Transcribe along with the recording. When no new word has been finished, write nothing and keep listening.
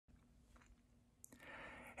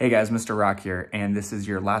Hey guys, Mr. Rock here, and this is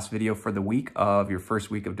your last video for the week of your first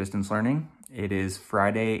week of distance learning. It is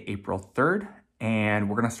Friday, April 3rd, and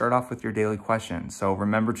we're gonna start off with your daily question. So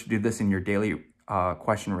remember to do this in your daily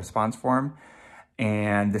question response form,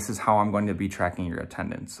 and this is how I'm going to be tracking your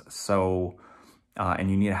attendance. So, and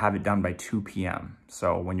you need to have it done by 2 p.m.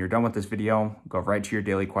 So when you're done with this video, go right to your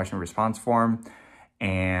daily question response form.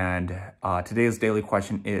 And today's daily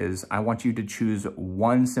question is, I want you to choose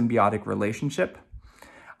one symbiotic relationship.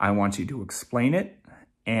 I want you to explain it,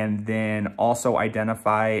 and then also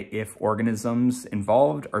identify if organisms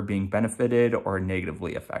involved are being benefited or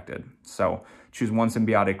negatively affected. So choose one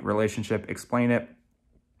symbiotic relationship, explain it,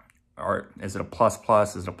 or is it a plus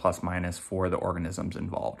plus, is it a plus minus for the organisms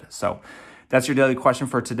involved? So that's your daily question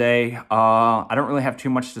for today. I don't really have too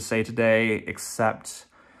much to say today, except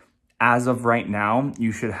as of right now,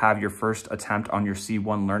 you should have your first attempt on your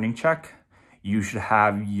C1 learning check. You should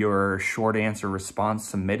have your short answer response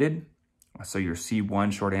submitted. So your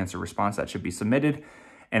C1 short answer response, that should be submitted.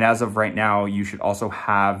 And as of right now, you should also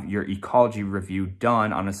have your ecology review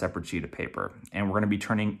done on a separate sheet of paper. And we're gonna be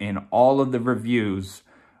turning in all of the reviews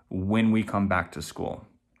when we come back to school.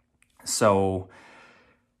 So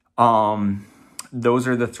those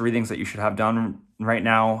are the three things that you should have done right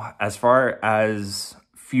now. As far as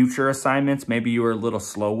future assignments, maybe you were a little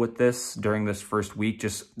slow with this during this first week.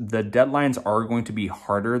 Just the deadlines are going to be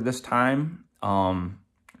harder this time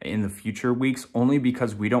in the future weeks, only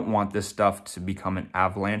because we don't want this stuff to become an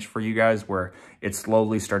avalanche for you guys where it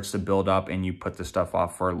slowly starts to build up and you put the stuff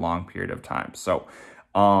off for a long period of time. So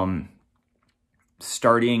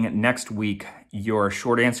starting next week, your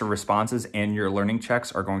short answer responses and your learning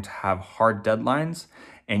checks are going to have hard deadlines,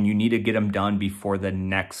 and you need to get them done before the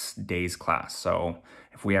next day's class. So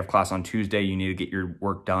if we have class on Tuesday, you need to get your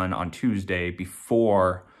work done on Tuesday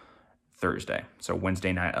before Thursday. So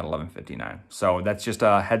Wednesday night at 11:59. So that's just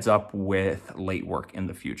a heads up with late work in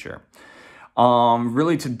the future.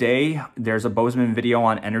 Really today, there's a Bozeman video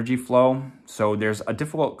on energy flow. So there's a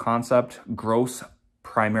difficult concept, gross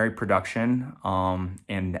primary production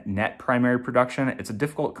and net primary production. It's a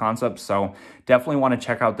difficult concept, so definitely want to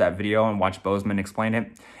check out that video and watch Bozeman explain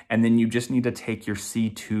it. And then you just need to take your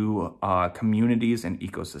C2 communities and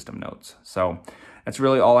ecosystem notes. So that's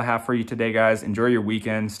really all I have for you today, guys. Enjoy your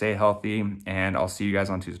weekend, stay healthy, and I'll see you guys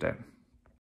on Tuesday.